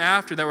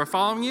thereafter that we're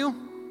following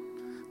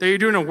you, that you're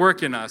doing a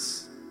work in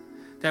us.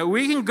 That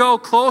we can go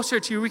closer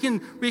to you.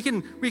 We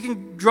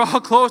can draw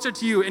closer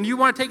to you, and you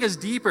want to take us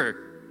deeper.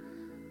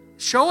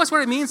 Show us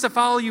what it means to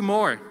follow you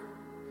more.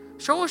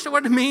 Show us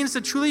what it means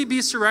to truly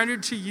be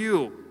surrendered to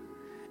you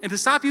and to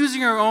stop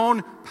using our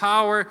own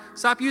power,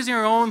 stop using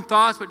our own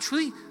thoughts, but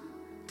truly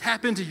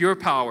tap into your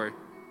power.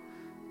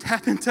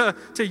 Tap into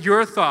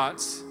your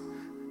thoughts.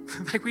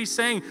 Like we're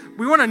saying,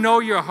 we want to know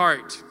your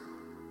heart.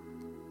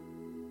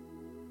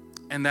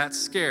 And that's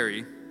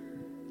scary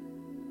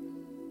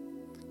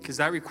because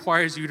that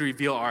requires you to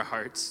reveal our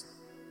hearts,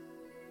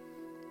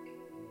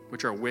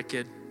 which are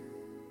wicked,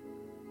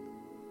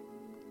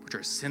 which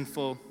are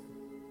sinful.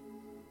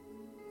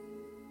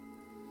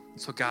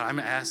 So God, I'm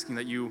asking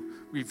that you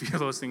reveal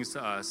those things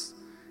to us.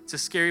 It's a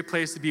scary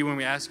place to be when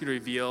we ask you to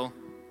reveal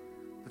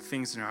the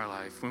things in our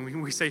life.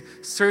 When we say,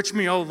 search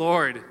me, O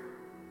Lord.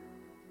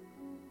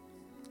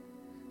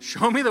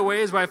 Show me the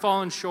ways where I've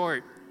fallen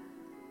short.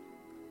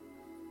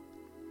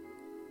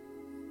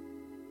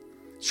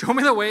 Show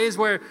me the ways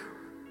where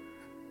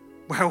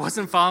I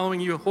wasn't following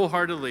you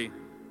wholeheartedly.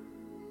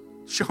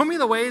 Show me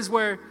the ways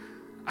where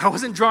I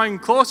wasn't drawing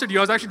closer to you.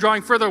 I was actually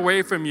drawing further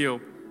away from you.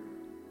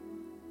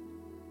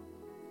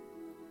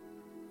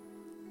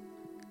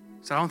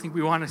 So I don't think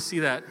we want to see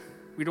that.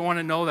 We don't want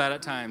to know that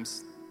at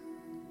times.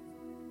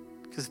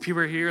 Because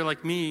people are here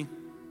like me.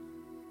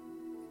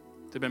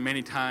 There have been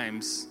many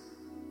times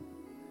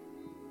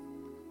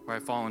where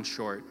I've fallen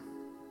short.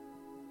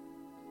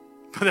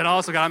 But then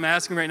also, God, I'm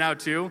asking right now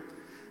too,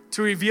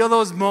 to reveal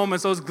those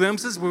moments, those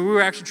glimpses where we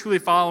were actually truly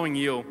following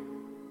you.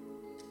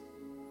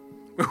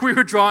 Where we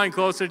were drawing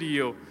closer to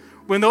you.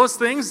 When those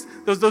things,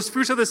 those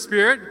fruits of the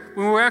Spirit,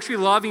 when we were actually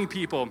loving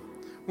people,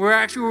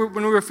 when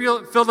we were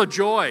filled with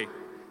joy,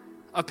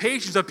 of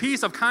patience, of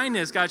peace, of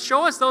kindness, God,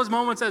 show us those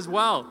moments as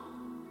well.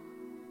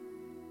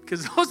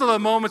 Because those are the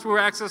moments where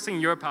we're accessing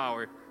your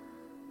power.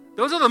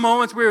 Those are the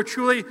moments where we're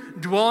truly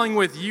dwelling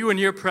with you in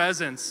your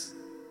presence.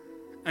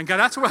 And God,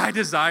 that's what I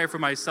desire for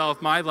myself,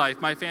 my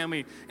life, my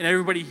family, and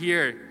everybody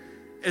here,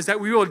 is that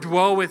we will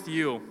dwell with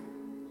you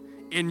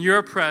in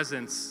your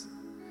presence.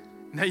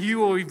 And that you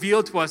will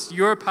reveal to us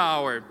your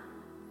power.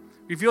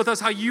 Reveal to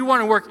us how you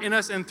want to work in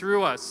us and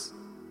through us.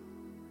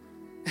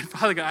 And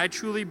Father God, I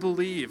truly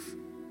believe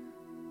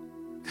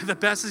that the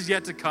best is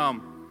yet to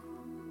come.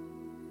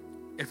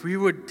 If we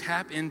would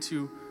tap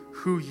into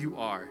who you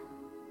are.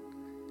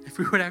 If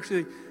we would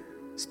actually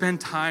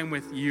spend time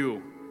with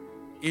you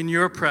in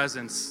your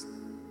presence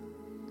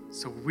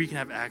so we can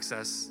have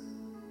access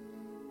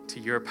to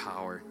your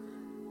power.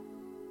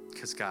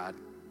 Because God,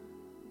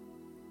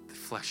 the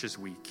flesh is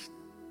weak,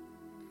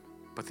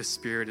 but the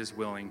Spirit is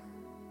willing.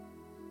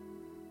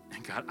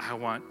 And God, I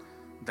want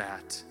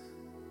that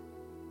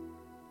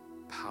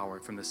power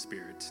from the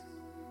Spirit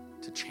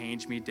to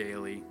change me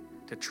daily,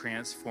 to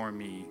transform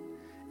me.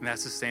 And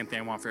that's the same thing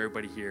I want for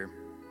everybody here.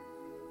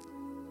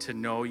 To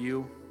know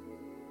you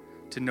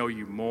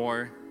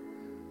more,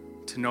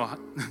 to know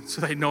so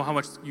they know how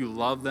much you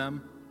love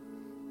them,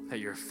 that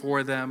you're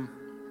for them,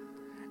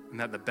 and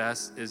that the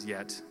best is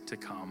yet to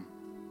come.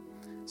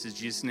 This is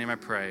Jesus' name I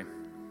pray.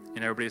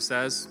 And everybody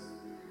says,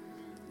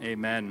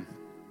 amen.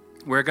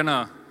 We're going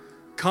to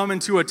come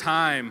into a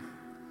time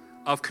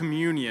of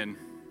communion.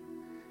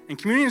 And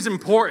communion is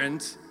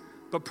important,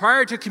 but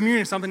prior to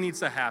communion, something needs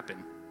to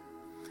happen.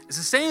 It's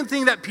the same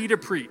thing that Peter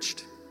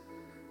preached,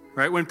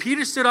 right? When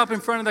Peter stood up in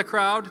front of the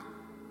crowd,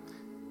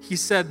 he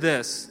said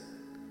this: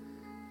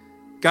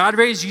 God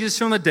raised Jesus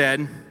from the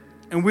dead,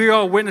 and we are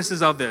all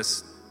witnesses of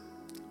this.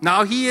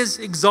 Now he is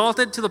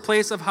exalted to the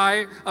place of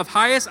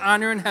highest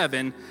honor in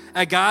heaven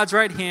at God's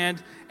right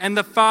hand, and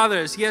the Father,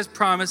 as he has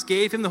promised,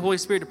 gave him the Holy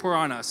Spirit to pour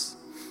on us.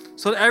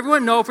 So that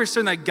everyone know for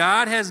certain that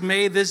God has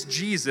made this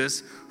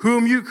Jesus,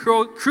 whom you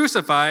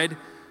crucified,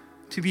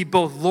 to be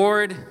both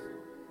Lord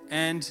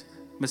and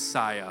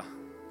Messiah.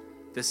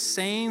 The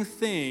same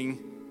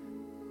thing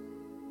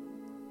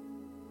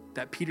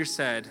that Peter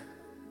said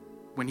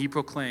when he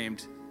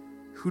proclaimed,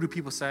 who do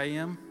people say I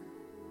am?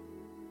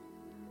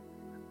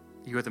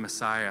 You are the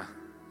Messiah.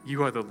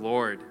 You are the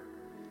Lord.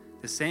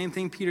 The same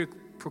thing Peter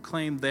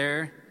proclaimed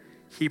there,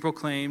 he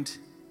proclaimed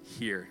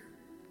here.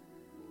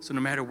 So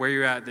no matter where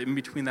you're at, in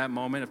between that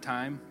moment of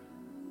time,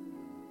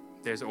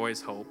 there's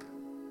always hope.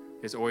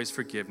 There's always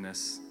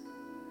forgiveness.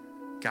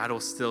 God will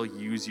still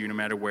use you no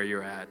matter where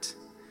you're at.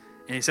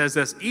 And he says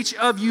this: each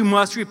of you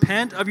must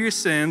repent of your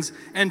sins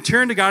and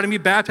turn to God and be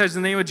baptized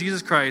in the name of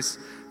Jesus Christ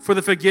for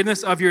the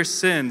forgiveness of your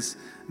sins.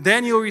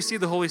 Then you'll receive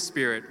the Holy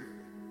Spirit.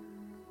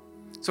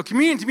 So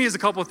communion to me is a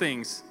couple of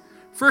things.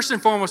 First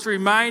and foremost, to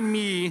remind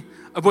me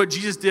of what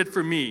Jesus did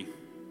for me.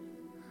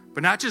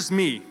 But not just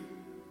me.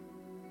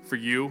 For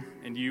you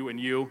and you and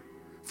you.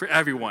 For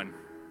everyone.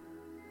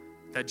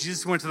 That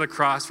Jesus went to the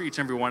cross for each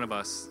and every one of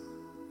us.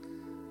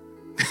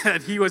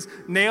 That he was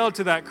nailed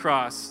to that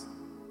cross.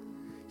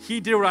 He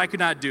did what I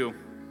could not do.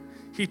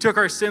 He took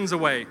our sins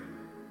away.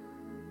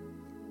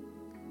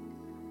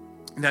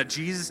 And that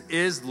Jesus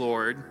is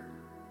Lord.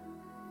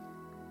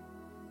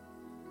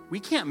 We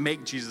can't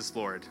make Jesus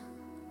Lord.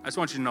 I just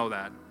want you to know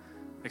that.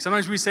 Like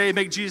sometimes we say,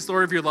 make Jesus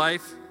Lord of your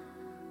life.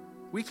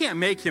 We can't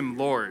make him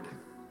Lord.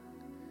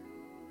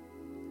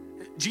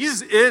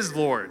 Jesus is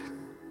Lord,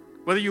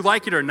 whether you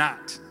like it or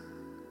not.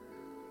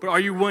 But are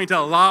you willing to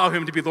allow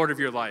him to be Lord of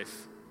your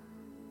life?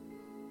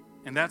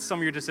 And that's some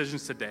of your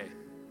decisions today.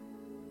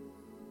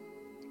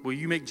 Will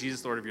you make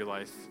Jesus Lord of your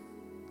life?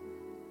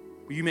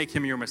 Will you make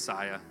him your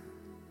Messiah?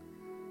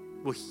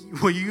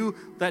 Will you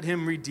let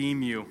him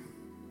redeem you?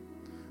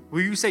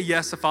 Will you say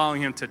yes to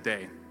following him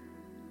today?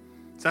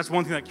 So that's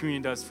one thing that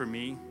communion does for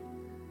me,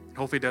 and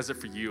hopefully it does it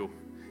for you.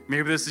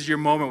 Maybe this is your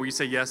moment where you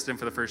say yes to him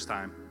for the first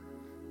time.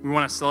 We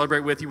want to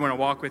celebrate with you. We want to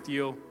walk with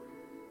you.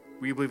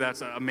 We believe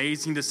that's an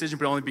amazing decision,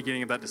 but only the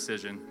beginning of that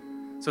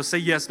decision. So say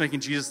yes, making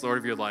Jesus Lord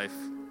of your life.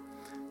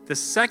 The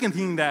second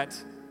thing that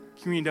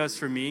communion does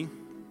for me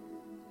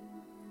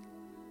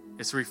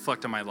is to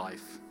reflect on my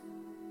life.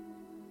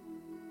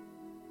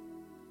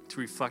 To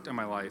reflect on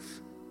my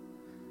life.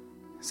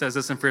 It says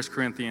this in 1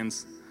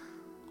 Corinthians.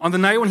 On the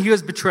night when he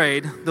was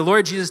betrayed, the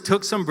Lord Jesus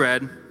took some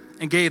bread,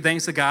 and gave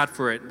thanks to God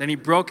for it. Then he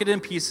broke it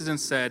in pieces and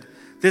said,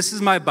 "This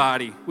is my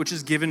body, which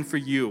is given for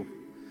you.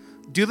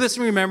 Do this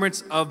in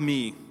remembrance of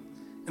me."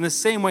 In the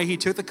same way, he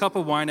took the cup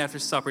of wine after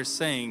supper,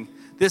 saying,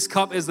 "This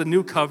cup is the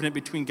new covenant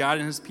between God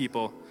and his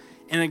people,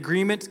 an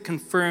agreement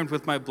confirmed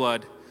with my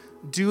blood.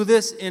 Do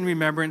this in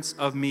remembrance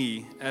of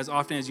me as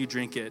often as you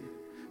drink it.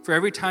 For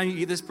every time you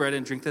eat this bread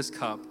and drink this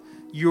cup,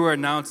 you are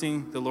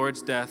announcing the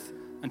Lord's death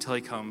until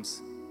he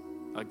comes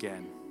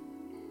again."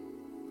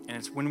 And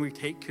it's when we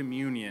take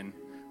communion,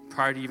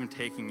 prior to even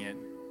taking it,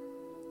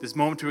 this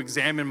moment to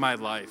examine my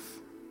life,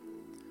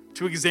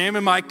 to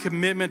examine my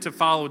commitment to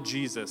follow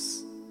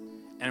Jesus,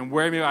 and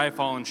where maybe I have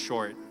fallen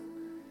short.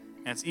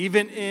 And it's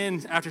even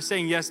after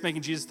saying yes,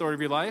 making Jesus the Lord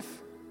of your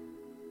life,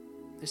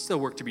 there's still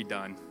work to be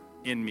done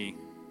in me.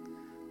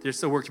 There's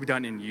still work to be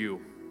done in you.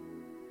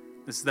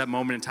 This is that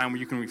moment in time where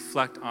you can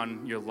reflect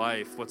on your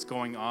life, what's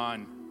going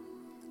on,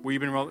 where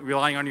you've been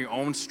relying on your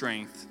own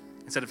strength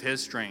instead of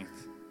his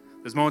strength.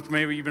 There's moments where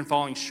maybe you've been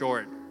falling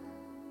short.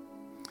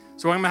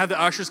 So I'm going to have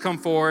the ushers come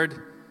forward.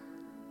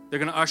 They're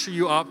going to usher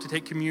you up to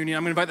take communion.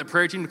 I'm going to invite the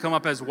prayer team to come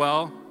up as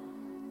well,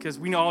 because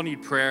we all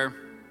need prayer.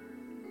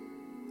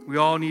 We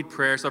all need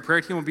prayer. So the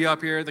prayer team will be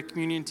up here, the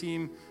communion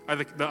team, or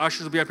the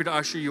ushers will be up here to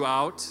usher you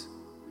out.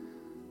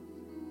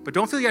 But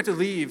don't feel you have to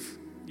leave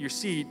your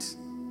seat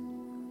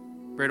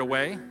right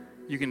away.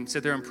 You can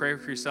sit there and pray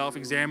for yourself,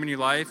 examine your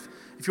life.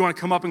 If you want to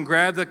come up and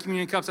grab the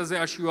communion cups as they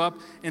usher you up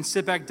and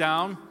sit back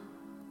down,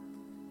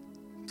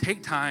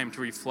 take time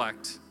to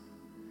reflect.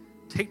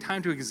 Take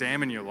time to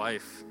examine your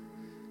life.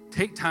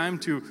 Take time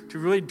to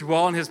really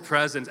dwell in his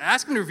presence.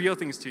 Ask him to reveal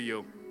things to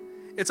you.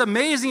 It's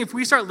amazing if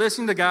we start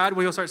listening to God,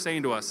 what he'll start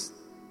saying to us.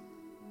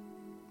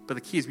 But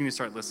the key is we need to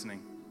start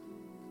listening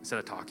instead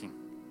of talking.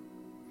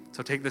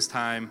 So take this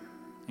time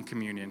in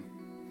communion.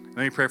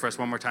 Let me pray for us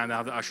one more time, then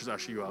I'll have the ushers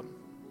usher you up.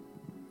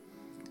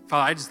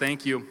 Father, I just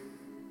thank you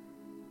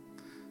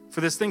for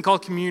this thing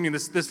called communion,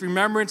 this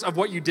remembrance of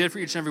what you did for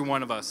each and every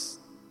one of us.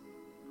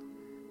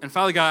 And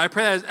Father God, I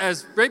pray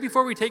as right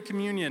before we take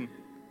communion,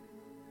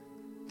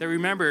 that we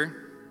remember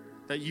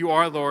that you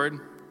are Lord,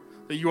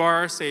 that you are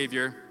our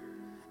Savior,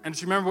 and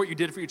just remember what you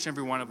did for each and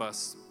every one of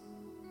us.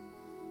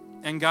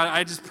 And God,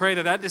 I just pray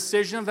that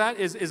decision of that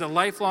is a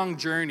lifelong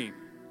journey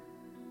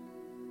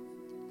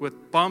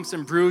with bumps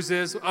and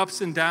bruises,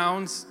 ups and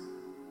downs.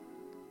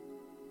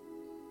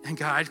 And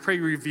God, I pray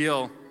you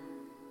reveal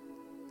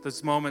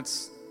those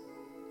moments.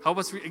 Help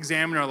us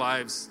examine our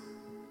lives.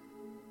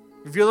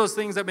 Reveal those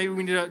things that maybe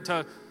we need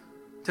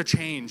to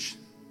change.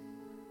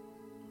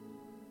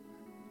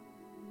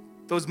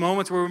 Those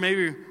moments where we're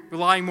maybe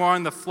relying more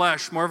on the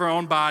flesh, more of our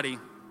own body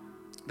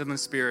than the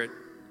Spirit.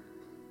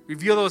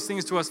 Reveal those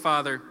things to us,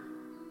 Father.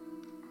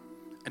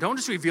 And don't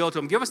just reveal it to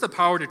them. Give us the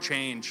power to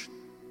change,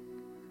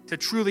 to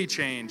truly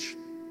change.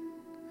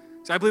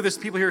 So I believe there's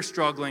people here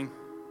struggling.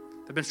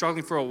 They've been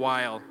struggling for a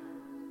while.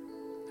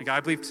 And God, I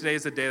believe today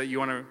is the day that you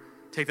want to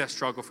take that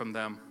struggle from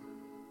them.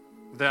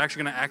 They're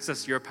actually going to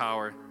access your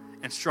power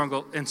and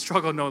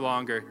struggle no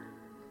longer.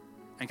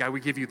 And God, we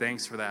give you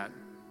thanks for that.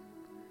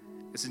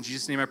 It's in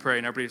Jesus' name I pray.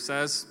 And everybody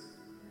says,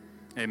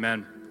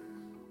 amen.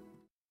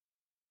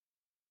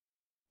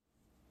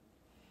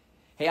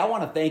 Hey, I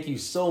want to thank you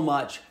so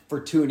much for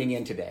tuning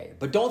in today.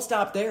 But don't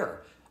stop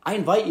there. I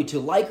invite you to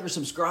like or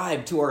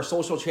subscribe to our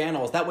social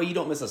channels. That way you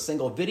don't miss a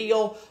single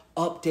video,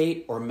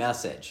 update, or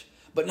message.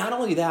 But not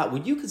only that,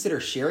 would you consider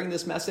sharing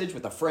this message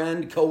with a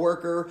friend,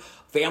 coworker,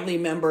 family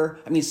member?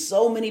 I mean,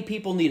 so many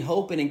people need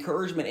hope and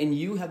encouragement, and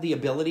you have the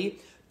ability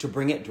to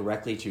bring it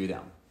directly to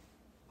them.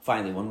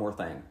 Finally, one more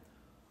thing.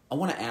 I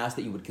want to ask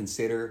that you would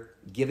consider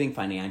giving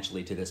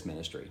financially to this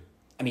ministry.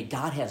 I mean,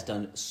 God has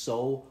done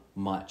so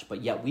much,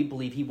 but yet we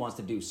believe he wants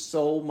to do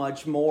so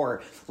much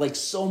more, like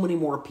so many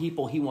more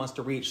people he wants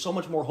to reach, so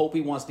much more hope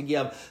he wants to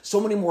give, so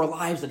many more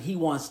lives that he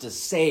wants to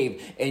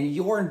save, and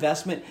your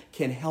investment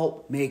can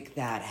help make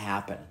that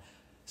happen.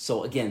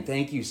 So again,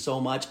 thank you so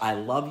much. I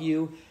love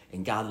you,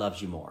 and God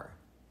loves you more.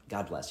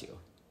 God bless you.